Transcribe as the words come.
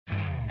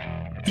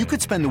You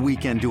could spend the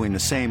weekend doing the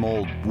same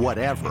old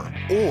whatever,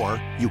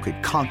 or you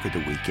could conquer the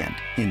weekend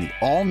in the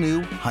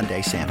all-new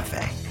Hyundai Santa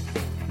Fe.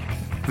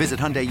 Visit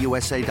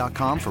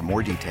HyundaiUSA.com for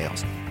more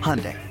details.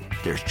 Hyundai,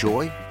 there's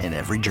joy in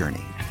every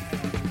journey.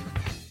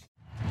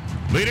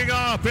 Leading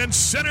off in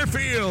center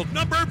field,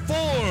 number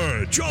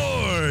 4,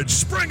 George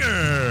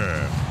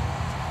Springer.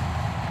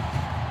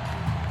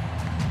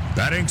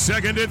 Batting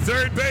second at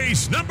third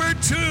base, number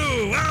 2,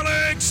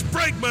 Alex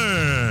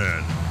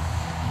Bregman.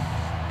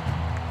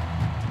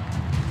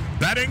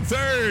 Batting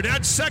third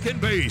at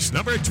second base,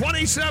 number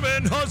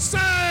 27, Jose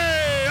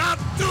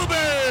Altuve.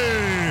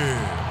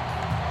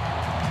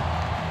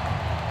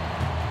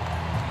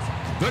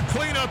 The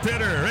cleanup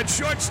hitter at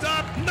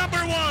shortstop, number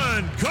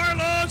 1,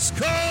 Carlos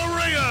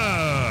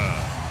Correa.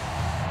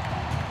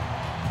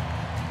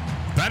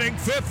 Batting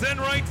fifth in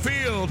right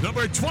field,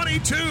 number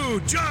 22,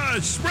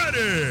 Josh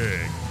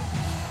Reddick.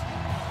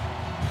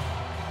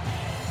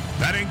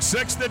 Batting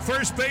sixth at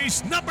first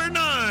base, number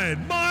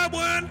 9,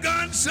 Marwin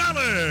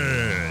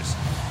Gonzalez.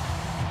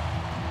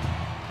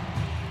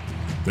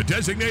 The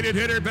designated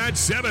hitter bats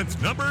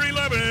seventh, number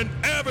 11,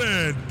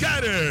 Evan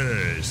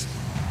Gattis.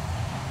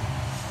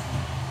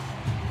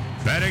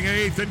 Batting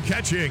eighth and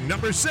catching,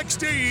 number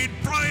 16,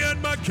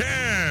 Brian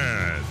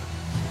McCann.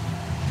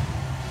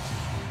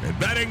 And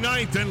batting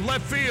ninth in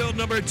left field,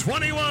 number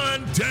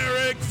 21,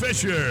 Derek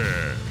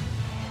Fisher.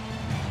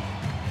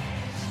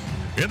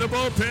 In the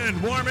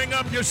bullpen, warming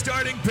up your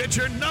starting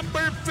pitcher,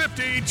 number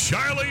 50,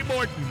 Charlie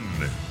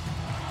Morton.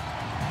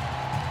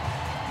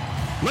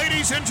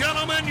 Ladies and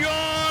gentlemen,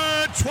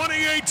 your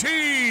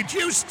 2018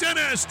 Houston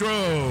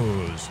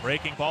Astros.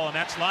 Breaking ball, and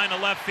that's line to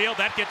left field.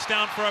 That gets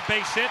down for a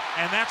base hit,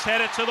 and that's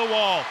headed to the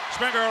wall.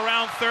 Springer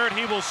around third.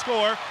 He will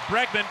score.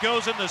 Bregman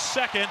goes in the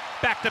second.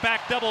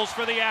 Back-to-back doubles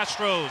for the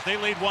Astros. They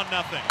lead 1-0.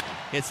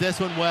 Hits this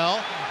one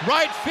well.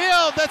 Right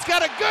field, that's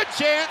got a good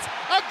chance.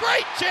 A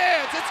great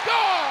chance. It's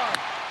gone.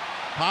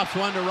 Pops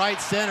one to right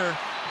center.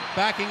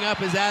 Backing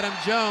up is Adam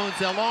Jones.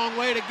 A long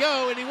way to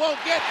go, and he won't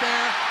get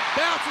there.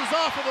 Bounces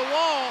off of the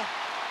wall.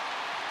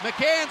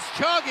 McCann's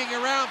chugging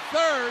around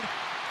third.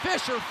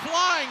 Fisher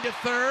flying to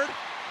third.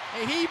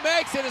 And he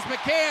makes it as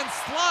McCann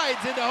slides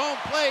into home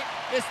plate.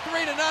 It's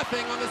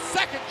 3-0 on the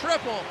second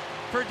triple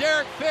for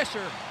Derek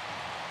Fisher.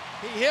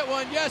 He hit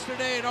one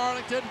yesterday in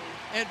Arlington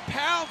and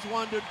pounds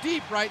one to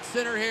deep right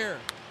center here.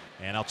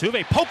 And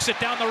Altuve pokes it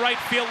down the right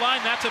field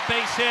line. That's a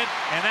base hit,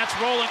 and that's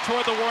rolling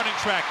toward the warning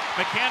track.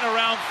 McCann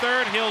around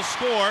third. He'll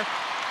score.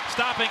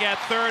 Stopping at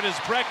third is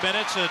Bregman.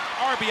 It's an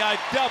RBI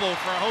double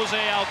for Jose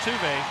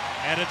Altuve,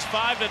 and it's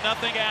 5-0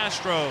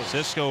 Astros.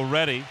 Cisco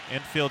ready.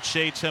 Infield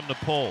shades him to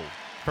pull.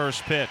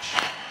 First pitch.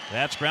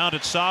 That's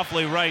grounded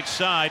softly right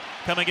side.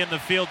 Coming in the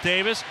field,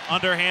 Davis.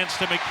 Underhands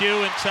to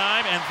McHugh in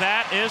time, and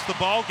that is the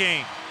ball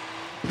game.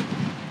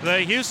 The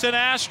Houston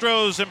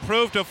Astros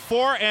improved to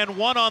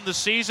 4-1 on the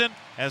season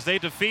as they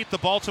defeat the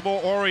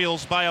Baltimore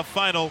Orioles by a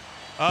final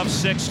of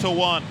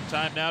 6-1.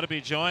 Time now to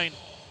be joined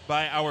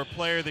by our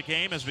player of the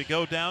game as we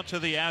go down to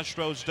the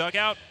Astros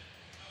dugout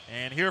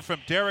and hear from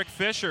Derek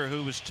Fisher,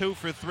 who was 2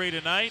 for 3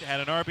 tonight,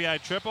 had an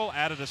RBI triple,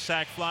 added a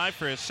sac fly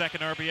for his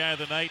second RBI of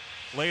the night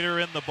later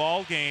in the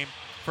ball game.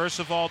 First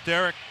of all,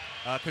 Derek,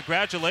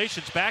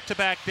 congratulations,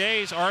 back-to-back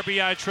days,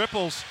 RBI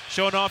triples,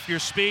 showing off your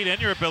speed and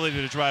your ability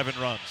to drive in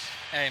runs.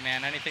 Hey,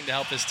 man, anything to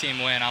help this team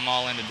win, I'm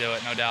all in to do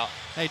it, no doubt.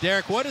 Hey,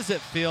 Derek, what does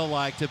it feel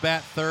like to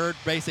bat third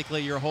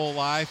basically your whole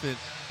life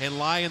and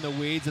lie in the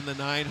weeds in the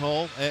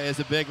 9-hole as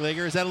a big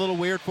leaguer? Is that a little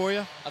weird for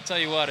you? I'll tell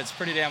you what, it's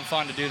pretty damn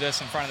fun to do this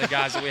in front of the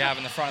guys that we have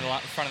in the front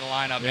of the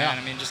lineup, man.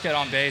 I mean, just get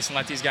on base and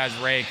let these guys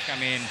rake. I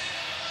mean,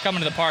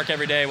 coming to the park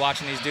every day,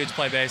 watching these dudes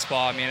play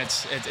baseball, I mean,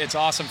 it's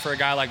awesome for a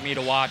guy like me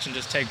to watch and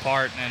just take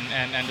part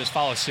and just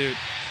follow suit.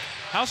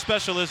 How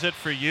special is it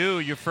for you,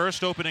 your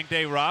first opening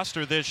day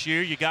roster this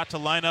year? You got to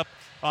line up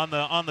on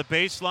the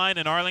baseline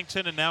in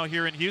Arlington and now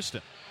here in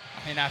Houston.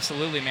 I mean,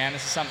 absolutely, man.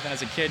 This is something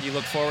as a kid you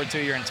look forward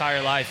to your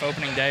entire life.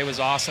 Opening day was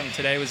awesome.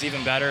 Today was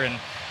even better, and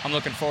I'm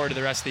looking forward to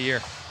the rest of the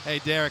year. Hey,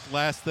 Derek,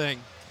 last thing.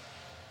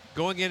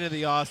 Going into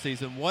the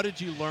offseason, what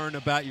did you learn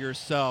about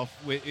yourself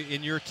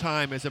in your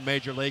time as a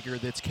major leaguer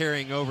that's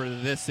carrying over to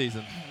this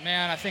season?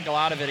 Man, I think a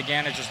lot of it,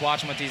 again, is just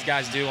watching what these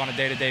guys do on a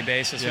day-to-day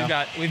basis.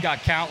 Yeah. We've got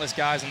countless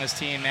guys on this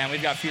team, man.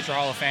 We've got future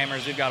Hall of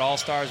Famers. We've got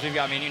All-Stars. We've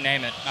got, I mean, you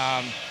name it.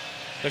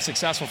 They're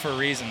successful for a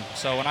reason.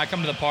 So when I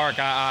come to the park,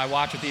 I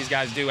watch what these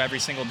guys do every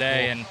single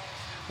day and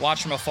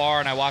watch from afar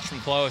and I watch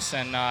from close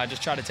and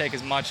just try to take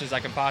as much as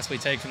I can possibly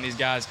take from these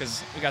guys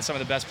because we got some of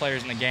the best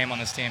players in the game on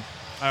this team.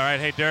 All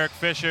right. Hey, Derek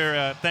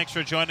Fisher, thanks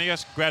for joining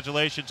us.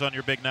 Congratulations on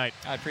your big night.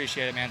 I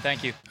appreciate it, man.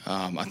 Thank you.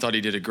 I thought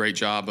he did a great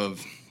job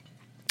of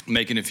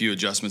making a few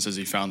adjustments as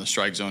he found the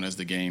strike zone as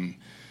the game,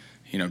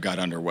 got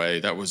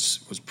underway. That was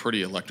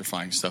pretty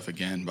electrifying stuff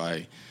again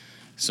by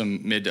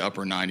some mid to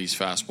upper 90s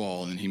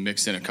fastball, and he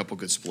mixed in a couple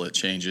good split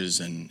changes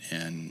and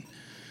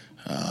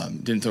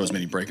didn't throw as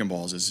many breaking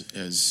balls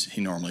as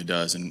he normally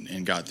does,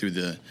 and got through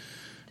the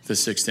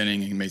sixth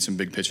inning and made some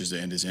big pitches to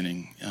end his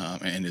inning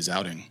and his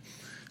outing.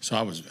 So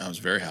I was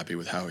very happy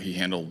with how he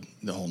handled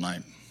the whole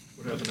night.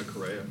 What happened to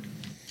Correa?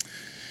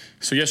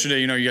 So yesterday,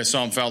 you guys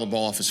saw him foul the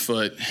ball off his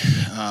foot,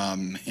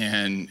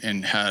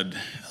 and had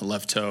a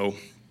left toe,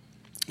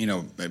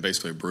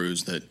 basically a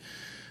bruise that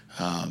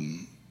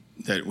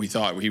we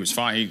thought he was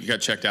fine. He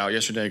got checked out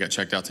yesterday, got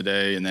checked out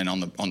today, and then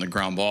on the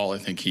ground ball, I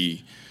think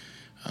he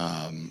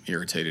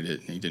irritated it,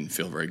 and he didn't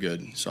feel very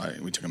good. So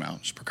we took him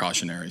out, just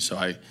precautionary. So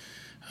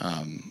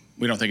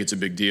we don't think it's a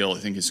big deal. I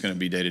think it's going to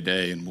be day to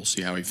day, and we'll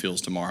see how he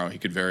feels tomorrow. He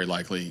could very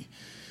likely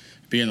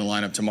be in the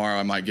lineup tomorrow.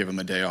 I might give him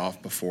a day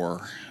off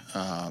before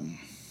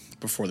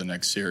the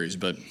next series,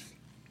 but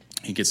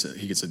he gets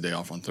a day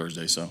off on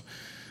Thursday. So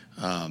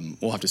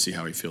we'll have to see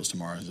how he feels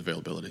tomorrow, his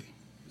availability.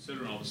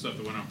 Considering all the stuff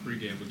that went on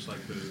pregame, looks like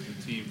the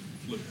team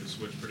flipped the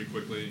switch pretty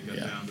quickly and got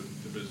down to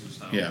business.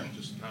 How do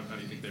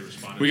you think they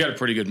responded? We got a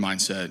pretty good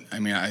mindset. I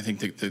mean, I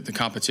think the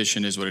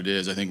competition is what it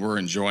is. I think we're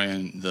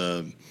enjoying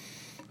the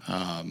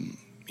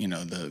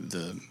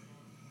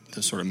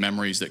sort of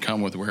memories that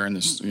come with wearing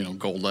this,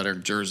 gold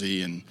lettered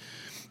jersey and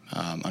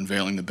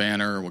unveiling the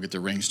banner. We'll get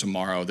the rings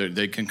tomorrow.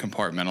 They can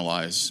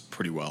compartmentalize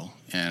pretty well,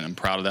 and I'm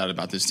proud of that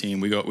about this team.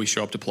 We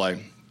show up to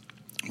play.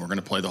 We're going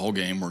to play the whole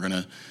game. We're going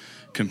to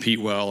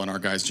compete well, and our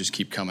guys just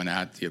keep coming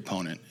at the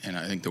opponent. And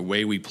I think the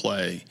way we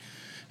play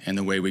and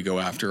the way we go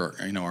after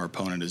our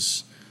opponent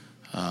is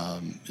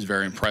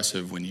very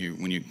impressive when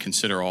you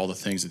consider all the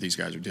things that these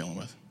guys are dealing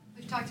with.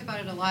 We've talked about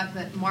it a lot,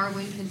 but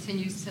Marwin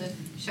continues to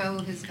show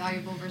his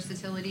valuable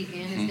versatility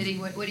and his hitting.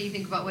 What do you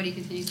think about what he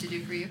continues to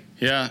do for you?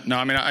 Yeah, no,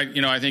 I mean,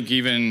 I think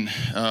even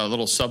a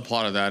little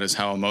subplot of that is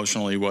how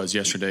emotional he was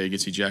yesterday. He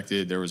gets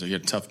ejected. He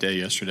had a tough day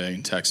yesterday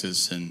in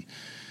Texas, and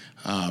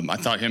I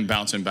thought him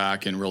bouncing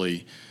back and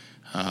really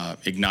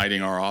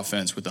igniting our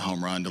offense with the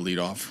home run to lead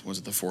off was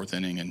at the fourth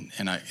inning,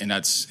 and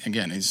that's,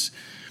 again, he's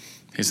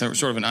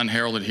sort of an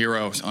unheralded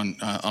hero on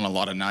a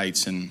lot of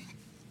nights, and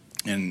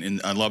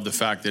I love the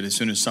fact that as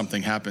soon as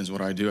something happens,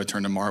 what do? I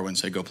turn to Marwin and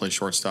say, go play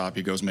shortstop.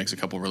 He goes, makes a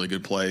couple really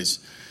good plays,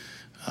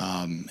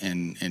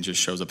 and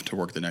just shows up to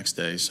work the next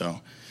day. So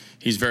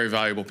he's a very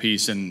valuable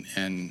piece,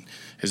 and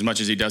as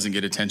much as he doesn't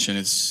get attention,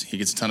 he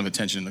gets a ton of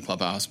attention in the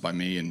clubhouse by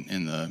me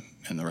and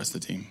the rest of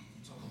the team.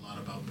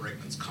 About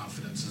Bregman's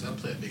confidence. Does that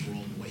play a big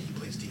role in the way he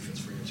plays defense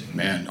for your team?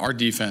 Man, our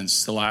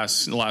defense, the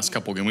last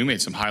couple of games, we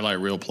made some highlight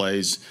reel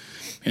plays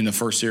in the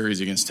first series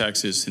against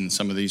Texas, and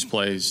some of these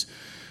plays,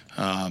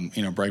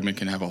 Bregman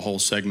can have a whole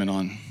segment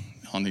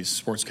on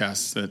these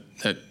sportscasts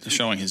that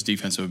showing his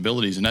defensive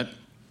abilities, and that,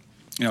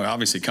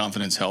 obviously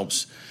confidence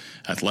helps.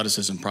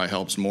 Athleticism probably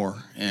helps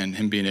more, and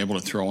him being able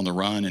to throw on the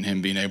run, and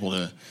him being able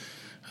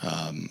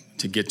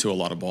to get to a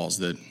lot of balls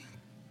that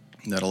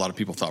a lot of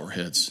people thought were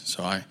hits.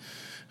 So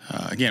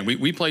again,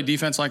 we play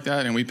defense like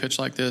that, and we pitch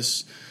like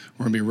this,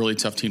 we're going to be a really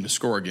tough team to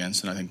score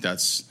against, and I think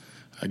that's,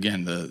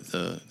 again,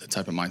 the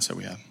type of mindset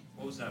we have.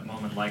 What was that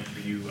moment like for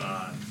you,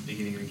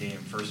 beginning of the game,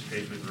 first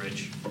pitch with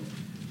Rich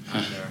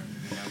out there?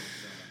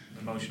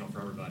 Emotional for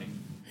everybody.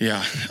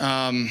 Yeah.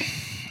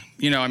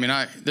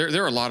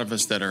 There are a lot of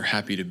us that are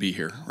happy to be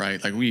here,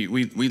 right? Like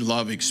we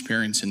love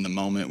experiencing the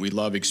moment. We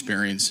love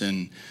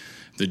experiencing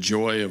the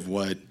joy of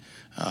what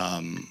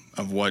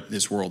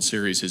this World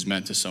Series has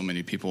meant to so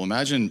many people.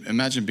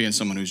 Imagine being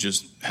someone who's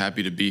just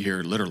happy to be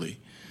here, literally.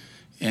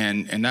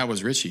 And that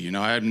was Richie.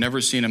 I had never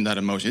seen him that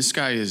emotional. This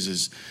guy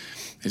is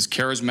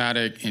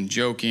charismatic and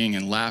joking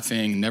and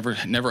laughing. Never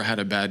had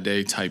a bad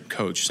day type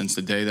coach since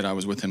the day that I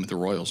was with him at the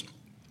Royals.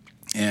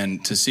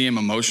 And to see him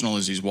emotional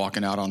as he's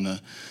walking out on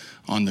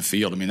the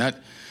field,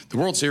 that the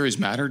World Series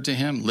mattered to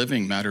him.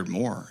 Living mattered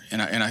more.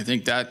 And I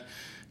think that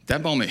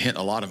moment hit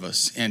a lot of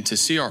us. And to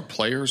see our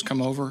players come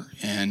over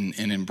and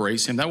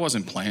embrace him, that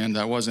wasn't planned.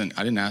 I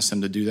didn't ask them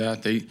to do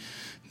that.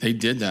 They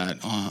did that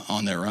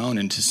on their own.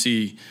 And to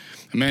see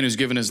a man who's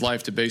given his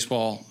life to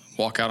baseball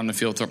walk out on the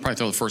field, probably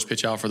throw the first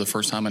pitch out for the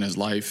first time in his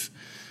life,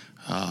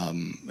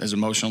 as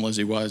emotional as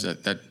he was,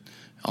 that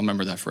I'll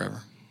remember that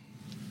forever.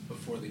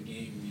 Before the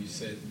game, you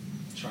said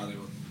Charlie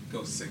will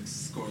go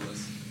 6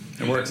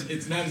 scoreless. It worked.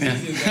 It's not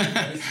as easy as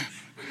that.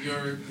 But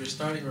your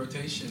starting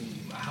rotation,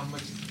 how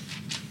much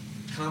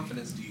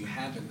confidence do you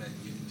have in that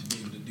to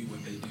be able to do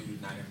what they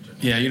do night after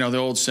night? Yeah, the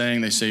old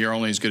saying, they say you're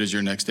only as good as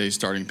your next day's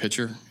starting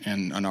pitcher,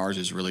 and ours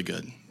is really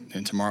good,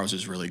 and tomorrow's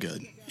is really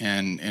good.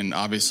 And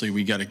obviously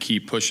we got to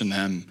keep pushing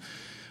them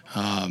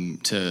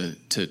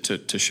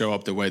to show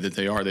up the way that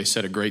they are. They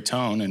set a great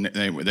tone, and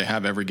they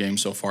have every game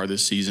so far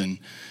this season.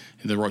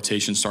 The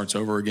rotation starts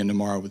over again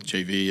tomorrow with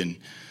JV, and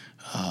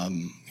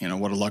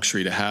what a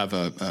luxury to have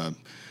a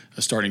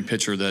starting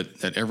pitcher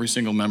that every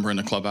single member in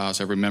the clubhouse,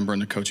 every member in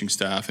the coaching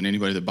staff, and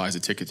anybody that buys a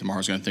ticket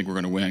tomorrow is going to think we're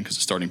going to win because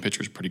the starting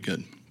pitcher is pretty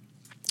good.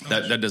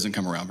 That doesn't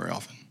come around very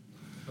often.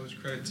 How much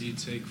credit do you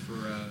take for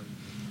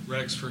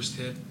Reddick's first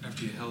hit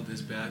after you held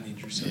his bat and he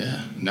drew something?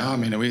 Yeah,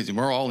 no,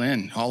 we're all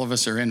in. All of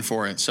us are in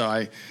for it.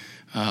 So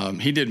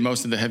he did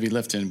most of the heavy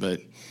lifting, but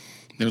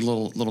there's a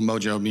little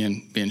mojo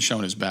being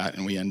shown his bat,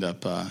 and we end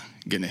up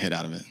getting a hit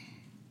out of it.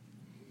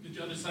 Did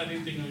you decide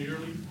anything on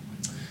Yuli?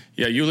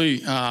 Yeah,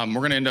 Yuli,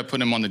 we're going to end up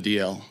putting him on the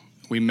DL.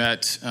 We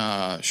met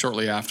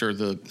shortly after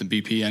the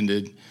BP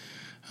ended,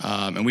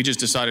 and we just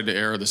decided to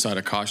err on the side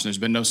of caution. There's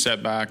been no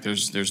setback.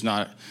 There's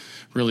not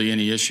really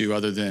any issue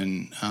other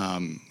than,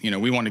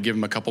 we want to give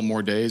him a couple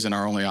more days, and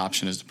our only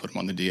option is to put him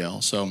on the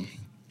DL. So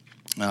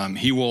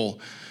he will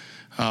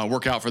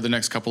work out for the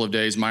next couple of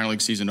days. Minor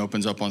league season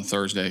opens up on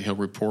Thursday. He'll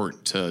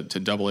report to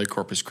AA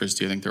Corpus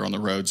Christi. I think they're on the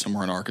road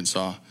somewhere in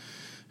Arkansas,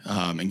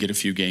 and get a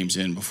few games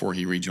in before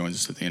he rejoins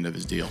us at the end of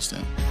his DL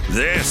stint.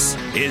 This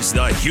is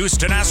the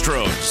Houston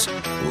Astros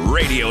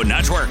Radio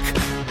Network.